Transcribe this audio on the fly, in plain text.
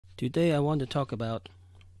Today I want to talk about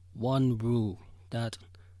one rule that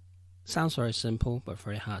sounds very simple but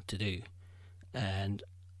very hard to do, and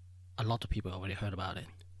a lot of people already heard about it,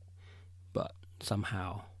 but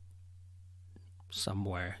somehow,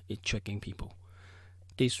 somewhere, it's tricking people.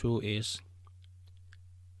 This rule is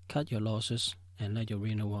cut your losses and let your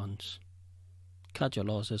winner runs. Cut your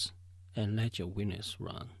losses and let your winners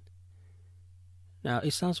run. Now,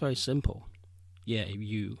 it sounds very simple. Yeah, if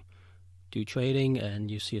you do trading and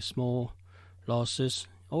you see small losses,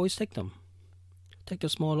 always take them. Take the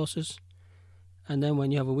small losses, and then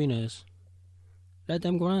when you have winners, let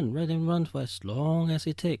them run. Let them run for as long as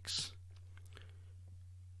it takes.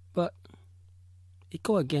 But it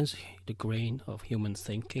goes against the grain of human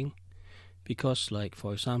thinking, because, like,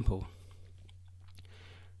 for example,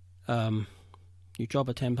 you drop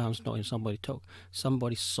a £10 note and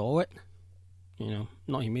somebody saw it.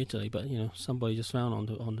 Not immediately, but somebody just found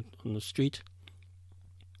on the street.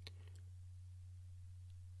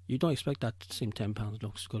 You don't expect that same £10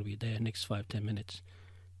 note is going to be there next 5-10 minutes,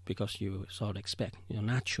 because you sort of expect,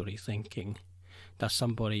 naturally thinking that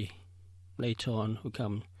somebody later on who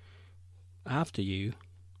come after you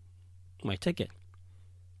might take it.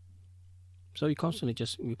 So you constantly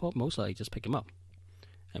most likely just pick them up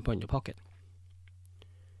and put in your pocket.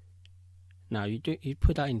 Now you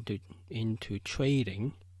put that into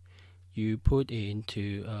trading. You put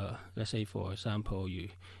into let's say, for example, you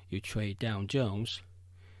trade Dow Jones,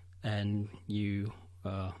 and you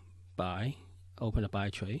open a buy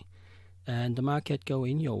trade, and the market go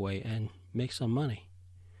in your way and make some money.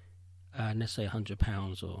 Let's say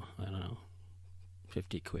 £100, or I don't know,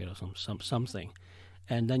 50 quid or something,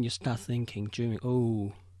 and then you start thinking,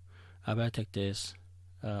 dreaming, I better take this.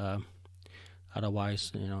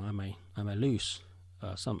 Otherwise, I may lose.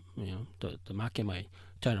 The market might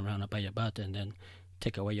turn around and bite your butt and then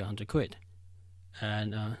take away your 100 quid.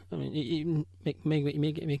 And make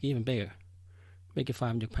it even bigger. Make it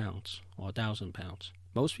 £500 or £1,000.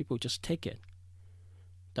 Most people just take it.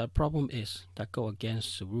 The problem is that go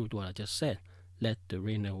against the rule what I just said. Let the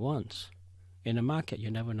winner runs. In the market, you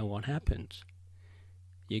never know what happens.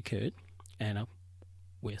 You could end up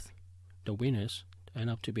with the winners end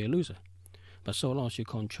up to be a loser. But so long as you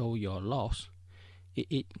control your loss,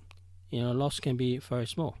 loss can be very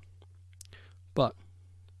small. But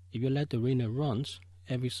if you let the winner runs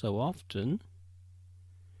every so often,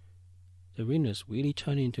 the winners really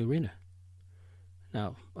turn into winner.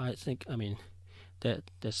 Now, I think,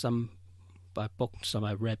 there's some books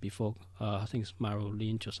I read before. I think it's Merrill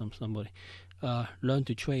Lynch or somebody. Learn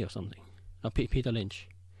to Trade or something. Peter Lynch.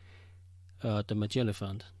 The Magellan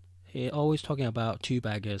Fund. He always talking about 2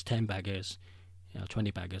 baggers, 10 baggers,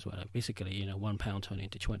 20 baggers, whatever. Basically, £1 turning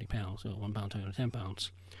into £20, or £1 turning into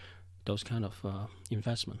 £10. Those kind of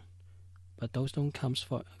investment. But those don't comes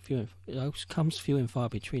few and far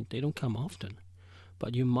between. They don't come often.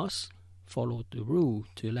 But you must follow the rule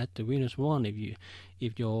to let the winners run.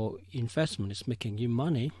 If your investment is making you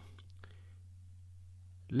money,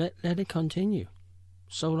 let it continue.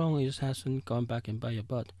 So long as it hasn't gone back and bite your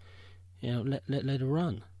butt, let it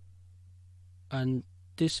run. And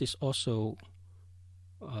this is also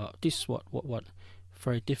this is what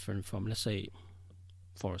very different from, let's say,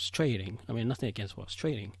 forex trading. Nothing against forex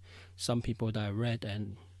trading. Some people that I read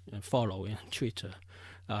and follow on Twitter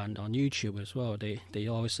and on YouTube as well, they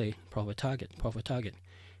always say profit target.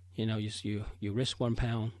 You risk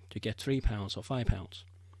 £1 to get £3 or £5,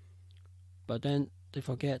 but then they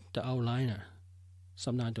forget the outliner.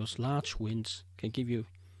 Sometimes those large wins can give you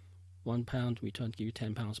 £1 return, give you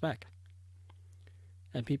 £10 back.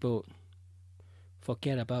 And people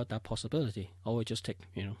forget about that possibility. Always just take,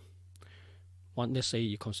 let's say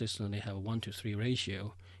you consistently have a 1-to-3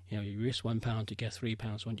 ratio. You risk £1 to get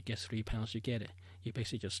 £3. When you get £3, you get it. You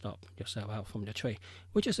basically just stop yourself out from the trade,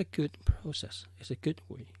 which is a good process. It's a good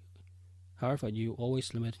way. However, you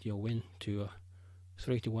always limit your win to a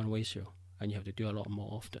 3-to-1 ratio, and you have to do a lot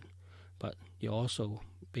more often. But you also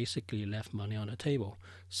basically left money on the table.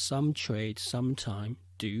 Some trades sometime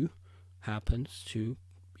do happens to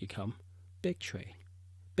become big trade,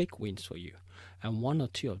 big wins for you. And one or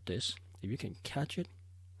two of this, if you can catch it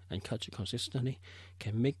and catch it consistently,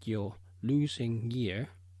 can make your losing year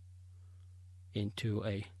into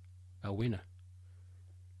a winner.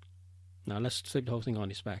 Now let's flip the whole thing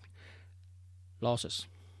on its back. Losses.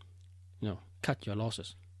 Cut your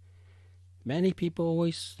losses. Many people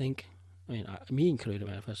always think, me included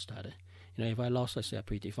when I first started, if I lost, let's say, a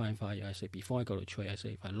predefined value, I say, before I go to trade, I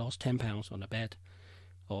say, if I lost £10 on a bet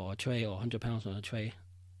or a trade, or £100 on a trade,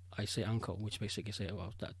 I say uncle, which basically say,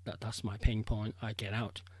 well, that's my pain point. I get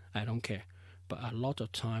out. I don't care. But a lot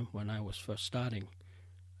of time when I was first starting,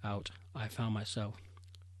 out, I found myself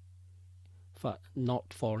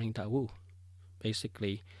not following that rule.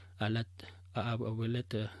 Basically, I will let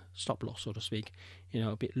the stop loss, so to speak,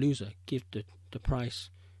 a bit looser, give the price,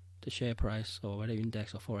 the share price or whatever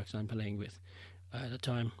index or forex I'm playing with at the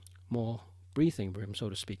time more breathing room, so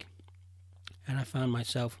to speak. And I found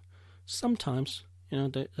myself sometimes,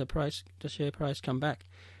 the share price come back,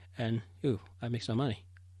 and I make some money.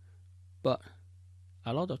 But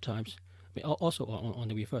a lot of times, also on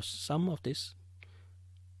the reverse, some of this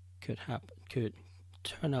could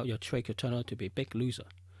turn out, your trade could turn out to be a big loser,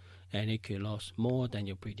 and it could lose more than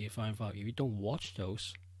your predefined value. If you don't watch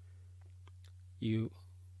those, you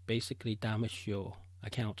basically damage your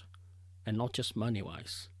account, and not just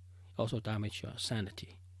money-wise, also damage your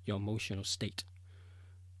sanity, your emotional state.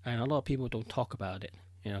 And a lot of people don't talk about it.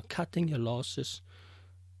 Cutting your losses,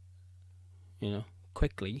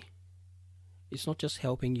 quickly, it's not just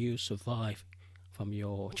helping you survive from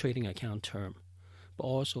your trading account term, but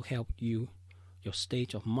also help you, your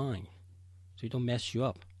state of mind, so it don't mess you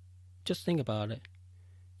up. Just think about it.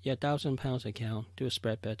 Your £1,000 account, do a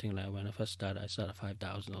spread betting. Like when I first started, I started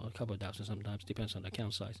 5,000 or a couple of thousand sometimes, depends on the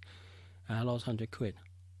account size. And I lost 100 quid.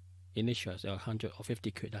 Initially, I said 100 or 50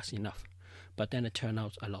 quid, that's enough. But then it turned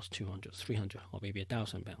out I lost 200, 300, or maybe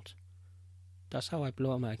 £1,000. That's how I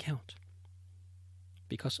blew up my account.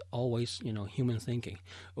 Because always, human thinking,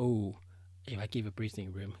 if I give a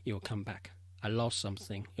breathing room, it will come back. I lost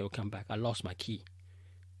something, it will come back. I lost my key,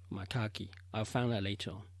 my car key. I'll find that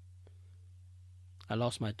later on. I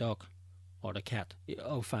lost my dog or the cat.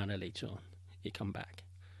 I'll find it later on. It come back.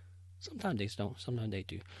 Sometimes they don't, sometimes they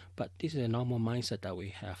do. But this is a normal mindset that we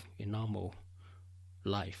have in normal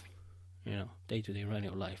life, day-to-day running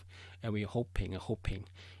of life. And we're hoping,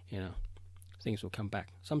 things will come back.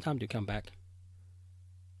 Sometimes they come back.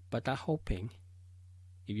 But that hoping,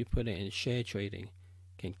 if you put it in share trading,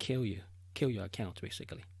 can kill your account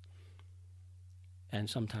basically. And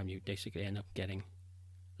sometimes you basically end up getting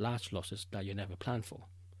large losses that you never planned for.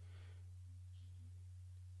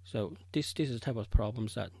 So this is the type of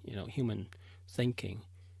problems that human thinking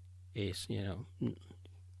is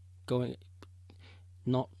going,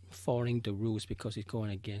 not following the rules because it's going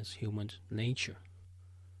against human nature.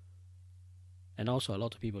 And also a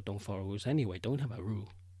lot of people don't follow rules anyway, don't have a rule.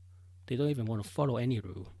 They don't even want to follow any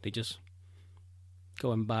rule. They just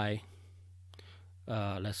go and buy,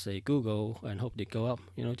 let's say Google, and hope they go up.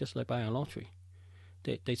 Just like buying a lottery.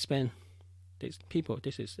 They spend.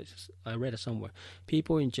 I read it somewhere.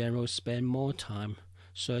 People in general spend more time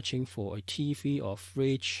searching for a TV or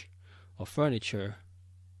fridge or furniture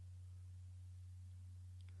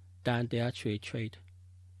than they actually trade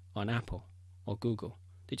on Apple or Google.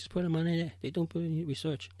 They just put the money there. They don't put any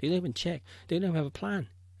research. They don't even check. They don't have a plan.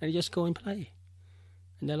 And they just go and play.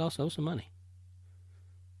 And they lost lots of money.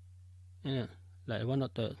 Like one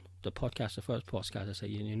of the podcast, the first podcast, I say,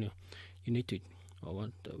 you need to,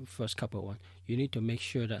 the first couple one, you need to make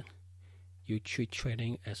sure that you treat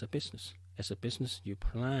trading as a business. As a business, you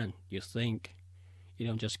plan, you think, you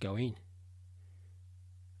don't just go in.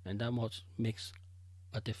 And that what makes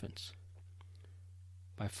a difference.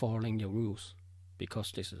 By following your rules.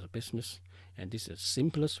 Because this is a business, and this is the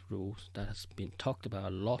simplest rules that has been talked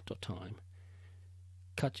about a lot of time.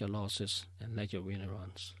 Cut your losses and let your winner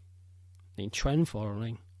runs. In trend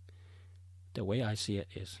following, the way I see it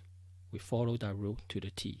is, we follow that rule to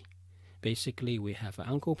the T. Basically, we have an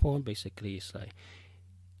anchor point. Basically, it's like,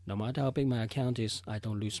 no matter how big my account is, I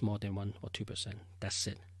don't lose more than 1 or 2%. That's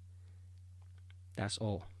it. That's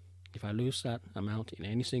all. If I lose that amount in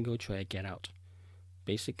any single trade, I get out.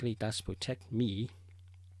 Basically, that's protect me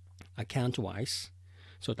account-wise,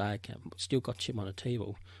 so that I can still got chip on the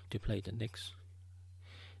table to play the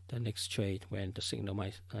next trade when the signal,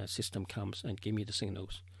 my system comes and give me the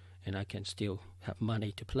signals, and I can still have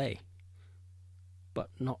money to play. But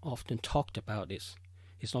not often talked about this.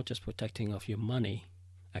 It's not just protecting of your money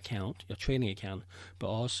account, your trading account, but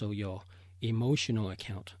also your emotional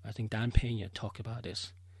account. I think Dan Pena talked about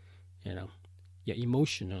this.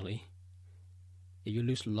 Emotionally, if you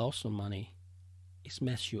lose lots of money, it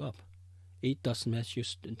messes you up. It does mess your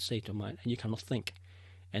state of mind, and you cannot think.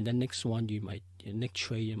 And the next one, next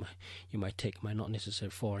trade you might take might not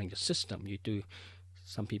necessarily following the system. You do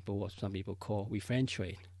what some people call revenge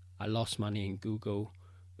trade. I lost money in Google.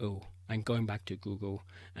 I'm going back to Google,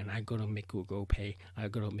 and I'm gonna make Google pay.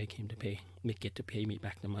 I'm gonna make it to pay me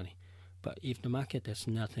back the money. But if the market has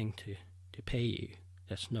nothing to pay you,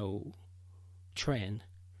 there's no trend.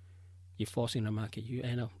 You're forcing the market, you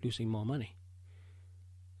end up losing more money.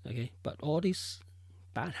 Okay, but all these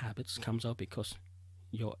bad habits comes out because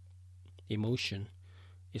your emotion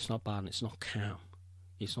is not balanced, it's not calm.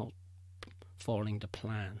 It's not following the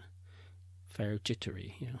plan. Very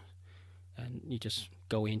jittery, and you just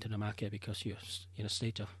go into the market because you're in a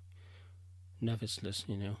state of nervousness,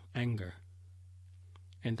 anger,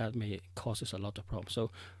 and that may causes a lot of problems.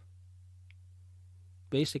 So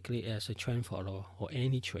basically, as a trend follower or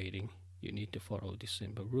any trading, you need to follow this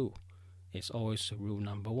simple rule. It's always rule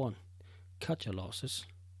number one: cut your losses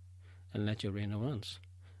and let your revenue runs.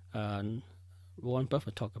 And Warren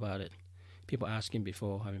Buffett talked about it. People asking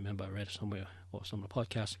before, I remember I read somewhere or some of the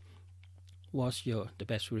podcasts, what's the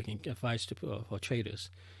best advice for traders,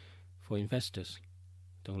 for investors?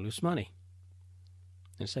 Don't lose money.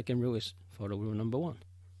 And second rule is follow rule number one: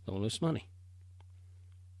 don't lose money.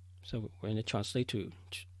 So when it translates to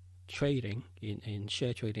trading, in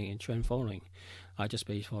share trading, in trend following, I just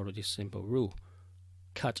basically follow this simple rule: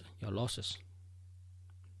 cut your losses.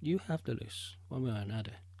 You have to lose one way or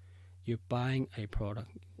another. You're buying a product,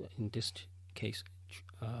 in this case,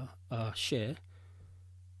 a share.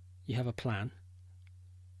 You have a plan,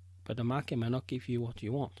 but the market might not give you what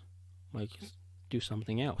you want. Might do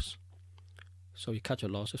something else. So you cut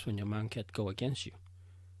your losses when your market go against you,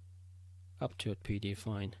 up to a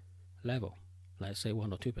predefined level, like say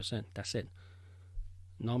 1 or 2%. That's it.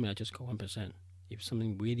 Normally I just go 1%. If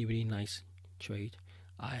something really, really nice trade,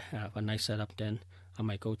 I have a nice setup, then I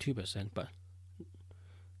might go 2%. But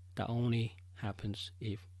that only happens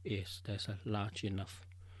if there's a large enough,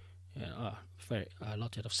 a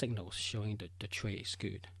lot of signals showing that the trade is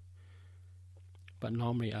good. But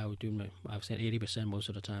normally I would do, I've said 80% most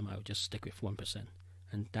of the time. I would just stick with 1%,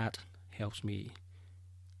 and that helps me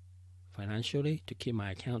financially to keep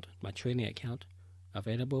my account, my trading account,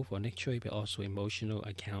 available for next trade, but also emotional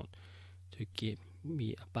account to give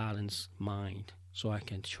me a balanced mind so I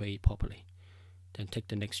can trade properly, then take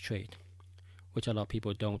the next trade, which a lot of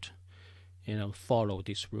people don't, follow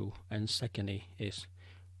this rule. And secondly is,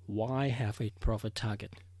 why have a profit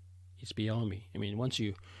target? It's beyond me. I mean, once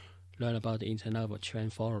you learn about the internet of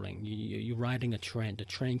trend following, you're riding a trend. The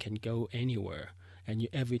trend can go anywhere, and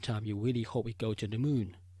every time you really hope it go to the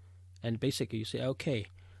moon. And basically you say, okay,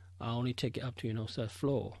 I only take it up to third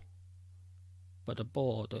floor, but the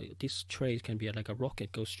ball, this trade can be like a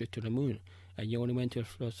rocket, go straight to the moon, and you only went to the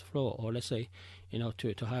first floor, or let's say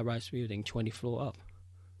to high-rise building 20 floor up,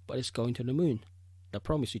 but it's going to the moon. The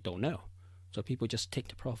problem is you don't know, so people just take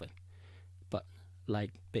the profit. But like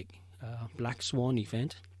big black swan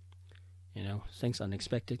event, things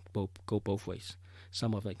unexpected go both ways.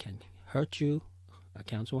 Some of it can hurt you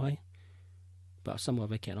accounts-wise, but some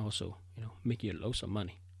of it can also, make you lose some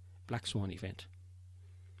money. Black swan event.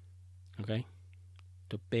 Okay,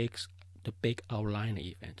 the big outliner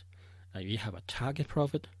event. If you have a target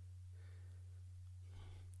profit,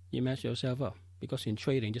 you mess yourself up, because in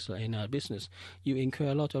trading, just like in our business, you incur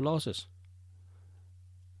a lot of losses.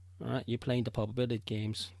 All right, you're playing the probability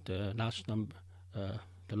games, the large number,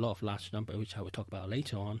 the law of large number, which I will talk about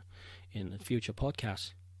later on in a future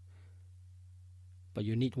podcast. But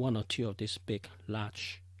you need one or two of these big,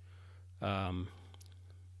 large,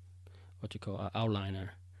 outliner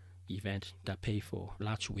event that pay for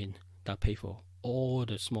large win, that pay for all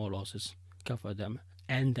the small losses, cover them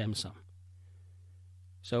and then some.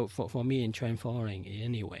 So for me in trend following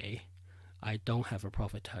anyway, I don't have a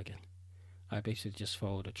profit target. I basically just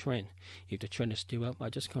follow the trend. If the trend is still up, I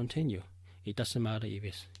just continue. It doesn't matter if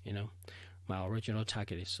it's, my original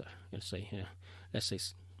target is, let's say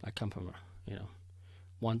I come from,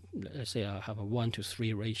 let's say I have a 1 to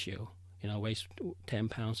 3 ratio. I waste 10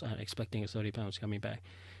 pounds. I'm expecting 30 pounds coming back.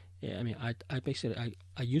 Yeah, I mean, I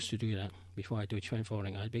used to do that before I do trend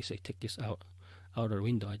following. I basically take this out of the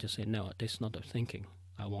window. I just say, no, this is not the thinking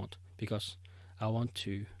I want, because I want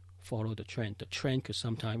to follow the trend. The trend could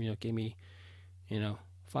sometimes, give me,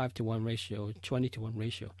 5 to 1 ratio, 20 to 1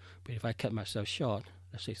 ratio. But if I cut myself short,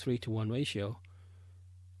 let's say 3 to 1 ratio,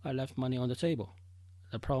 I left money on the table.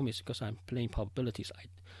 The problem is because I'm playing probabilities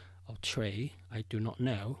of trade, I do not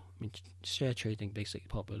know. I mean, share trading, basic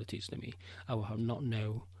probabilities to me. I will not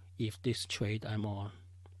know if this trade I'm on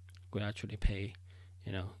will actually pay,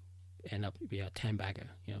 end up be a 10 bagger,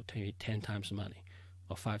 10 times the money,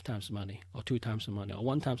 or 5 times the money, or 2 times the money, or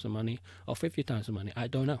 1 times the money, or 50 times the money. I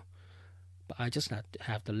don't know. But I just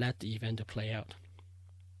have to let the event to play out,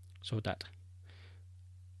 so that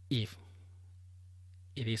if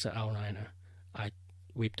it is an outliner, I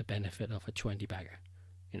reap the benefit of a 20 bagger,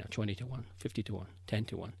 20 to 1, 50 to 1, 10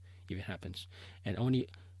 to 1, if it happens. And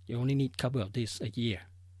you only need a couple of these a year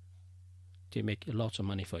to make lots of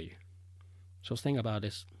money for you. So think about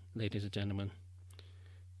this, ladies and gentlemen.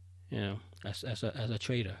 As a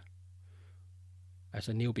trader, as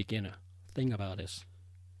a new beginner, think about this.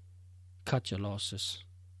 Cut your losses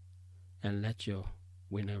and let your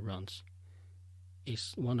winner runs.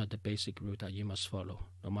 It's one of the basic rules that you must follow,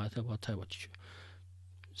 no matter what type of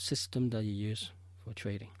system that you use for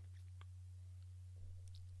trading.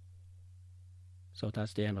 So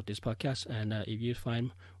that's the end of this podcast. And if you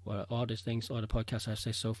find all these things, all the podcasts I've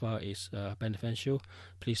said so far is beneficial,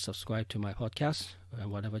 please subscribe to my podcast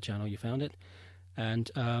and whatever channel you found it.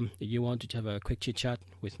 And if you want to have a quick chit chat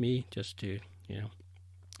with me, just to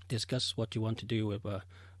discuss what you want to do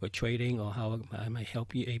with trading, or how I might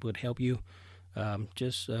able to help you,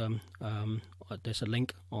 there's a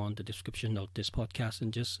link on the description of this podcast,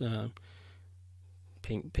 and just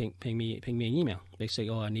ping me an email. They say,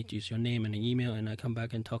 I need to use your name and an email, and I come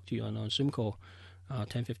back and talk to you on Zoom call,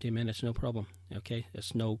 10-15 minutes, no problem. Okay,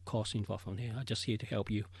 there's no cost involved on here. I'm just here to help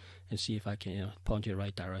you and see if I can point you in the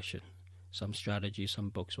right direction, some strategy, some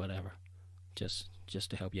books, whatever, just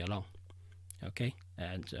to help you along. Okay,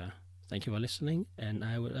 and thank you for listening, and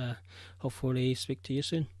I will hopefully speak to you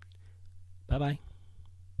soon. Bye bye.